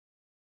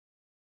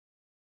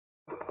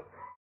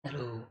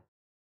Hello,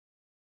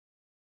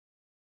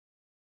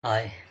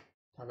 hi,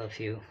 all of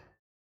you.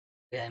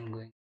 Today I'm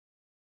going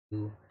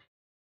to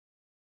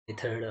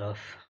method of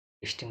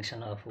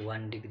distinction of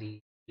 1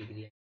 degree, and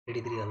 3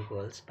 degree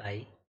alcohols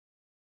by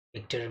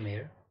Victor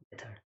Meyer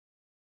method.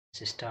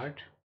 Let's start.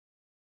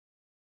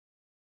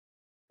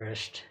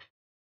 First,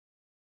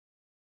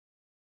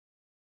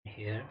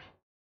 here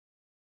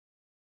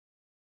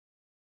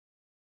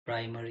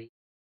primary,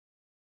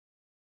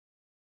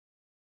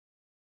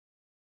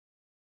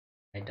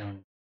 write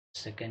down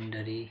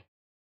secondary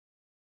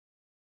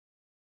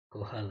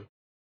alcohol,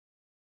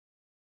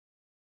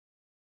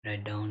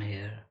 write down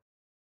here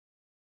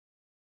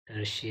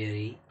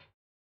tertiary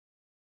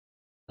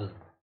alcohol.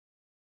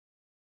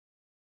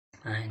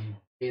 And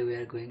today we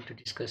are going to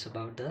discuss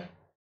about the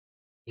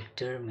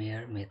Victor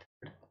Meyer method.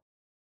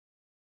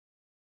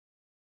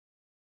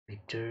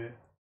 Victor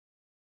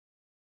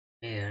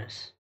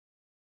Meyer's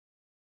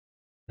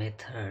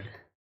method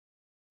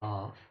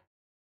of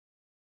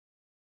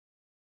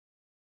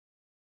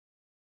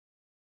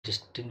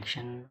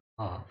distinction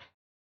of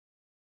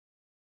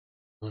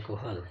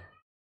alcohol,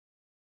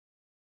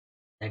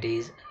 that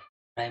is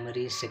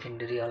primary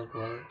secondary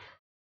alcohol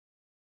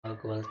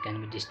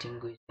can be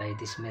distinguished by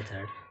this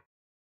method.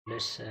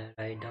 Let's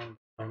write down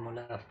the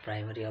formula of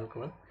primary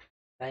alcohol.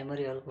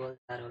 Primary alcohols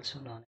are also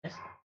known as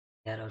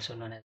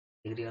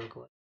degree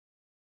alcohol,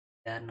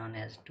 they are known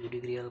as 2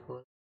 degree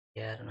alcohol,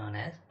 they are known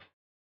as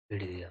 3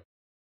 degree alcohol.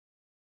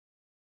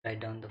 Write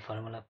down the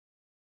formula.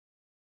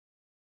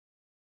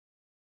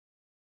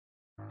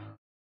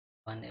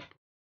 1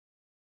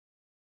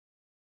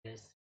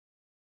 is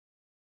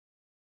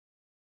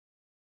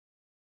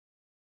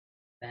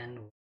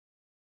pan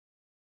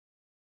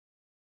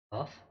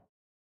of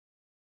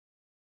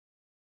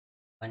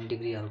 1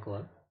 degree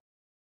alcohol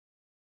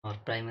or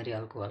primary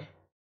alcohol.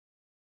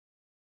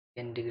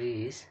 10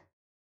 degree is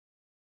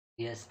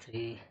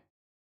PS3,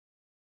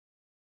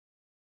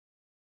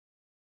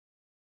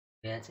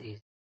 gas is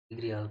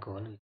degree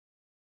alcohol, which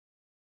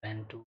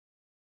pan 2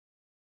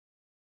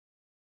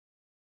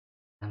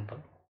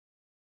 example.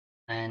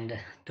 And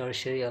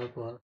tertiary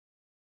alcohol,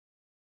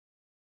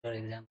 for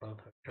example,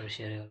 for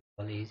tertiary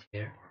alcohol is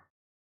here,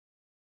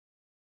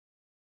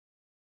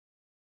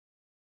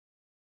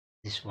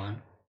 this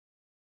one,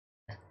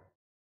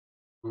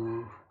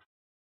 2-ethyl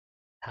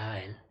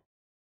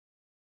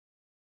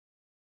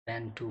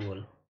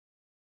pentol,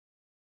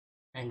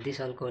 and this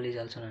alcohol is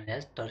also known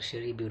as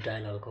tertiary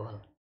butyl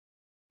alcohol.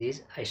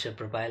 This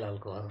isopropyl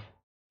alcohol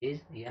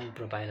is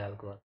n-propyl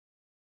alcohol.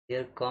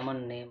 Their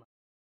common name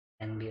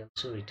can be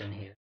also written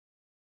here,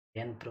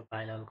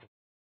 n-propyl alcohol,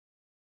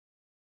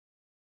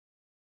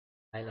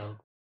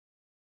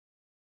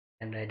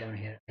 and write down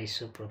here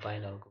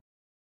isopropyl alcohol,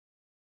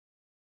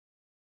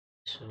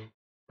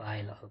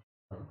 isopropyl alcohol.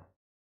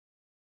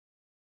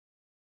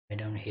 Write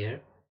down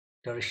here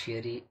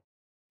tertiary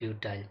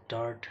butyl,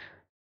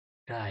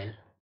 tertyl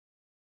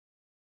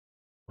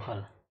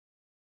alcohol.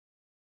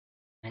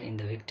 And in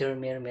the Victor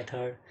Meyer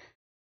method,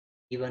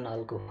 given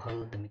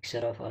alcohol, the mixture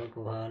of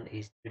alcohol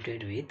is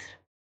treated with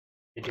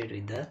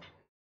the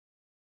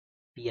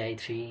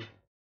Pi3,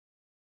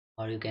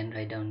 or you can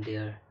write down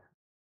there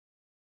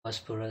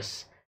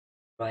phosphorus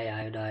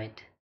triiodide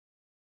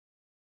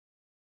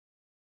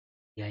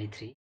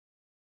Pi3.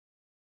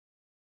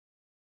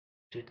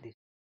 Treat this,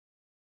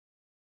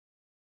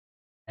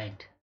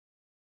 right?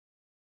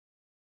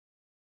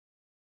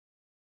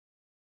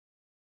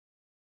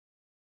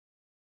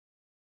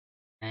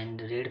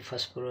 And red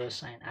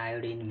phosphorus and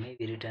iodine may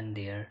be written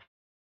there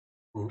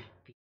to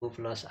P4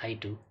 plus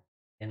I2.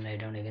 Then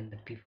write down again the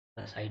P4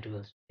 plus I2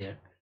 also there.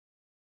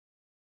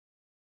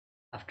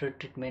 After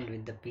treatment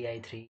with the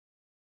Pi3,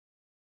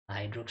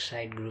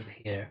 hydroxide group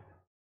here,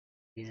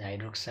 this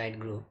hydroxide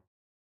group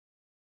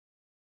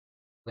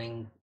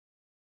going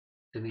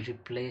to be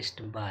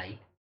replaced by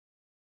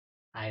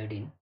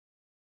iodine.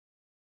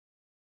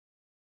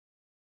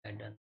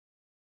 Done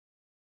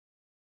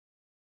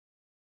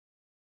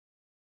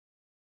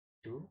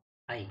to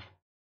I,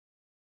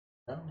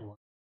 the one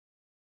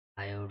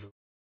iodo.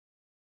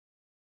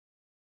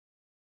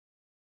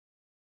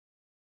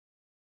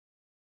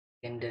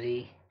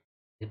 Secondary,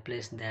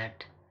 replace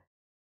that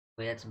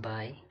OH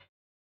by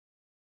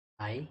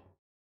I,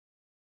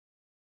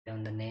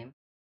 down the name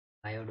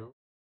iodo,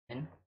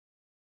 and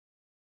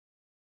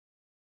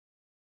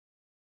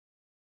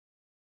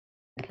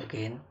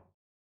again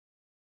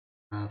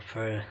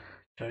for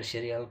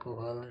tertiary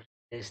alcohol,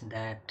 replace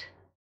that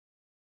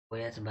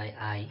OH by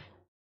I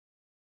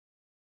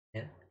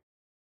here,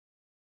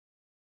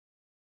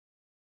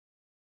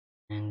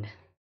 and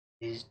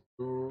these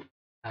 2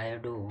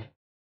 iodo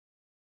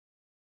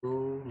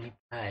 2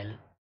 methyl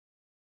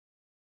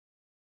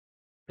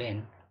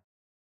pen.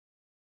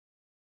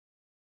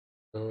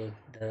 So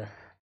the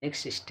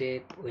next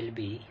step will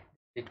be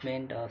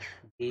treatment of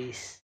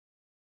this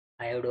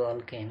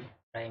iodoalkane,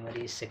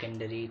 primary,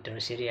 secondary,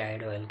 tertiary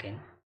iodoalkane.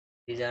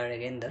 These are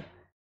again the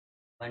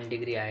 1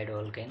 degree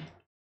iodoalkane,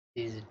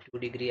 this is 2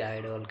 degree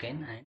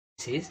iodoalkane, and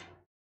this is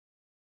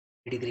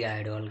 3 degree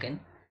iodoalkane.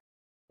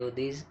 So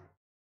these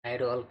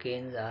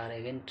hydroalkanes are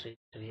again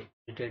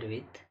treated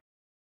with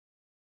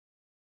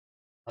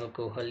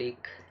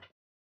alcoholic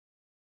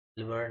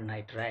silver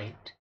nitride.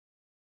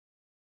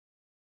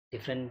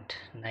 Different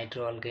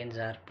nitroalkanes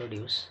are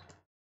produced.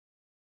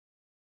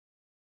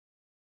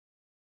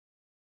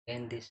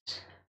 Again, this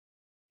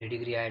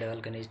 3-degree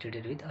hydroalkane is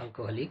treated with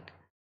alcoholic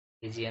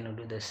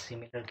AgNO2, the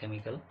similar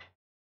chemical.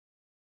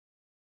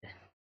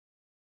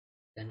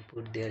 Then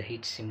put their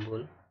heat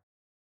symbol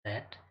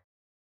that,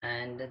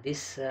 and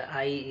this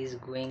I is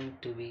going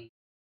to be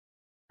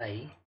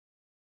I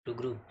to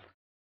group.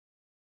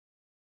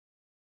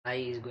 I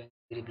is going to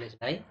be replaced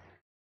by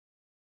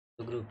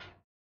to group,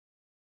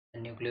 the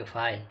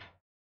nucleophile.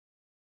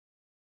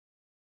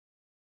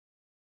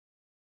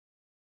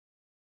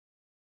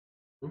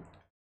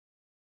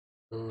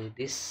 So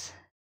this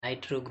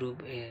nitro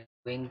group is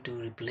going to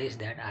replace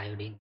that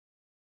iodine,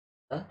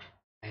 the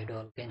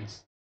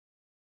hydroalkanes.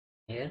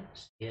 Here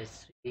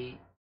CH3,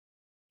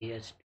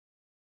 CH2,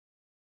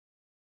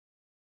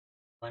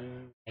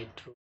 one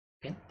nitro,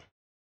 okay,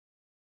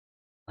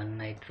 one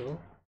nitro.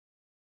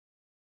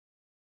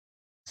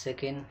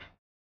 Second,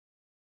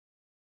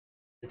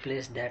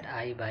 replace that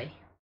I by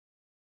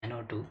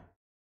NO2,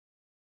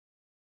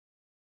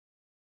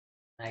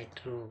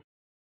 nitro,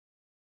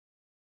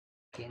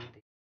 again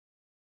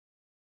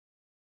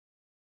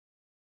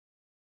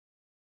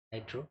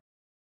nitro,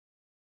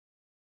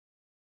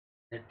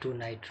 the 2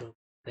 nitro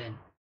pen,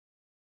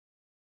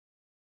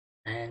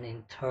 and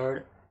in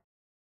third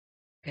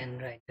can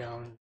write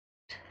down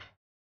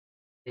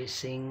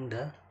replacing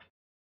the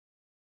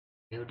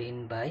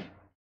iodine by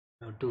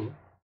NO2,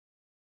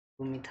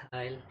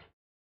 2-methyl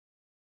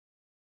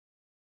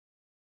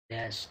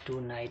dash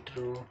 2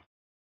 nitro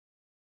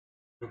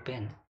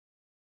propane.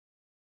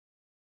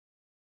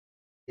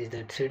 This is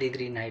the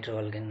 3-degree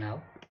nitroalkane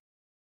now.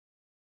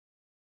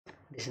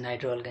 These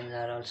nitroalkanes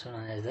are also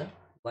known as the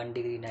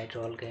 1-degree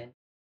nitroalkane,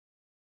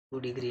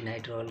 2-degree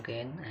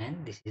nitroalkane,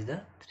 and this is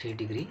the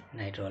 3-degree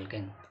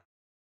nitroalkane.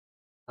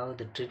 Now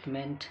the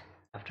treatment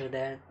after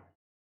that,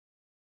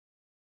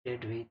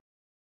 treated with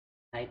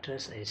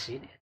nitrous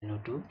acid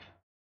HNO2,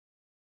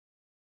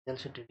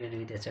 also treated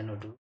with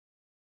HNO2,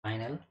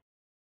 final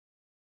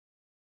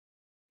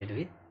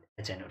treated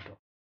with HNO2.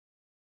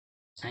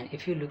 And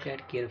if you look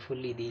at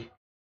carefully the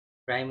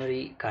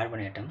primary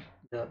carbon atom,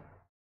 the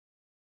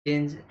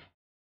change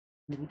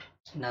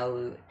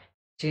now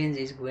change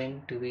is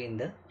going to be in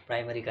the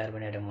primary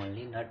carbon atom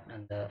only, not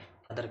on the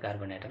other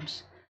carbon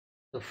atoms.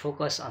 So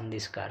focus on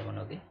this carbon,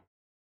 okay.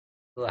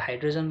 So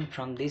hydrogen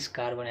from this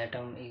carbon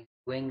atom is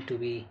going to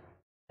be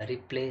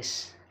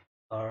replaced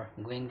or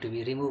going to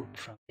be removed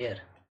from there.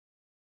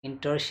 In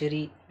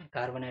tertiary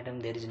carbon atom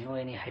there is no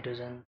any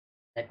hydrogen,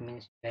 that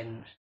means you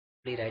can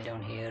simply write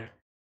down here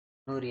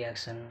no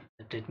reaction,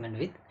 treatment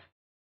with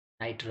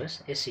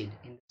nitrous acid.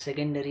 In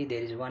secondary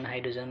there is one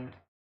hydrogen,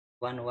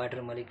 one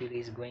water molecule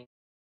is going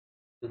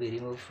to be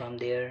removed from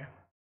there,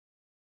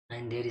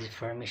 and there is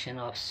formation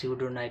of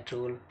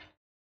pseudonitrile.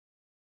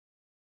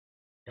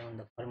 Down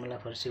the formula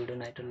for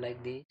pseudonitrile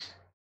like this,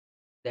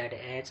 that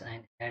H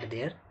and add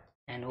there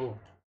NO,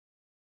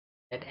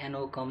 that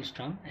NO comes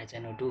from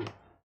HNO2,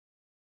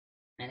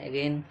 and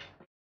again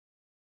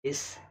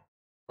this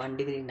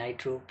 1-degree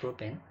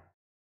nitropropane,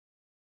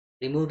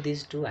 remove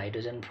these 2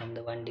 hydrogen from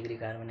the 1-degree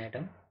carbon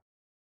atom,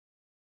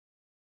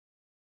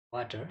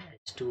 water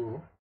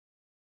H2O,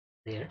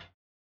 there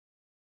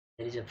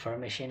is a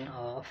formation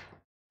of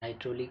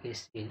nitric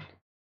acid,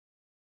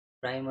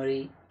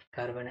 primary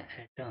carbon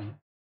atom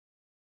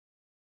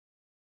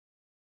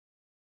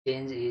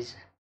change is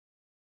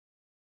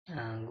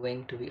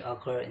going to be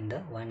occur in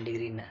the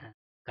 1-degree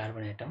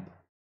carbon atom,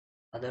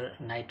 other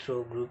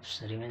nitro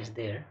groups remains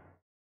there,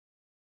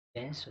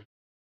 change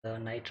the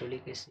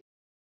nitric acid,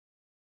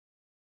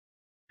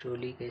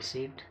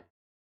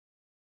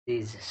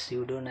 is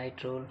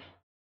pseudonitrile.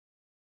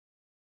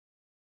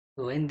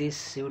 So when this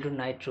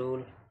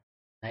pseudonitrile,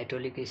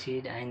 nitric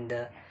acid and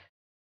the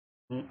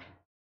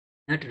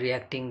not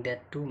reacting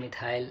that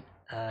 2-methyl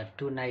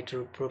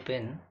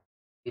 2-nitropropane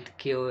with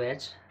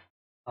KOH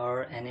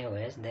or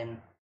NaOH,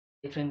 then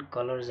different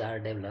colors are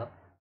developed.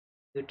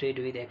 You treat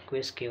with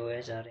aqueous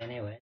KOH or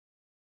NaOH,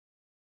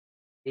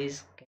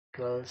 these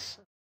chemicals,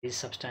 these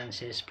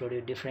substances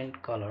produce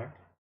different color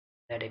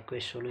that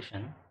aqueous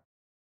solution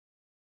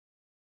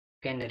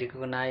can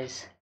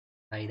recognize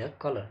by the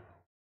color.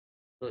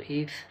 So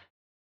if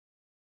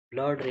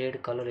blood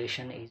red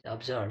coloration is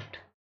observed,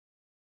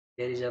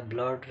 there is a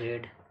blood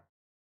red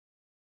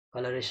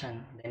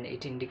coloration, then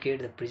it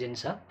indicates the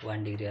presence of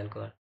 1-degree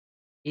alcohol.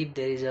 If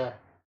there is a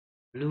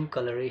blue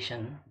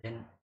coloration,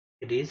 then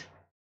it is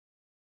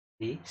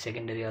the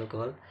secondary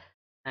alcohol,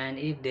 and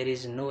if there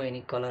is no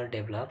any color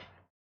developed,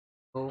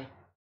 no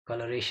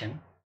coloration,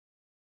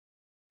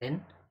 then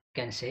you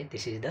can say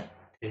this is the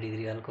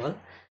 3-degree alcohol.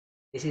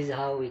 This is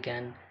how we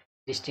can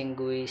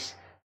distinguish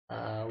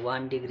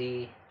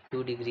 1-degree,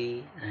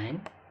 2-degree and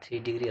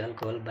 3-degree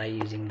alcohol by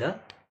using the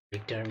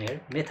Victor-Meyer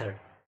method.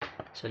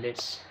 So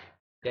let's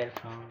get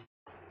from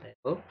the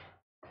above.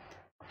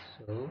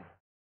 So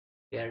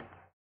We are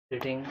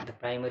treating the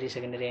primary,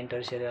 secondary and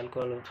tertiary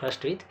alcohol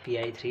first with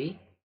PI3,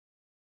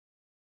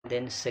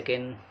 then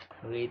second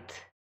with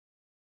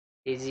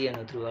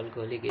AgNO2,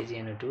 alcoholic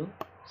AgNO2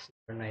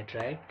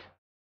 supernitrite.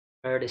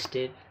 Third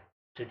step,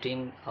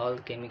 treating all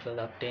chemical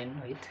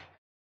octane with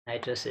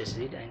nitrous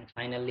acid, and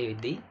finally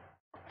with the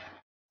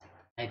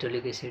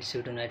nitric acid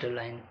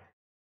pseudonitrile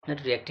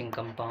not reacting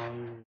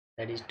compound,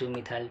 that is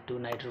 2-methyl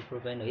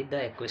 2-nitropropane with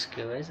the aqueous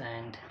KOH,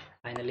 and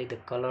finally the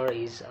color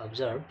is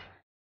observed.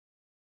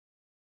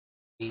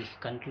 We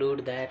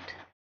conclude that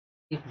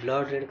if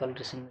blood red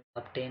coloration is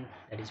obtained,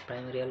 that is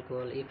primary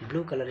alcohol. If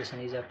blue coloration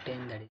is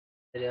obtained, that is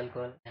secondary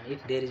alcohol. And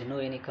if there is no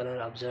any color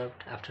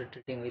observed after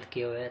treating with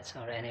KOH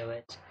or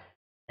NaOH,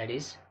 that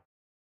is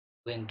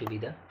going to be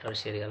the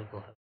tertiary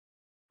alcohol.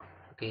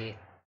 Okay,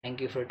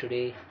 thank you for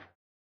today.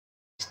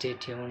 Stay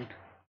tuned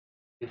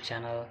YouTube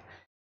channel,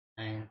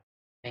 and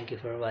thank you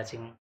for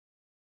watching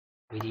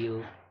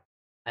video.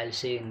 I'll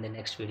see you in the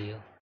next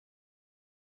video.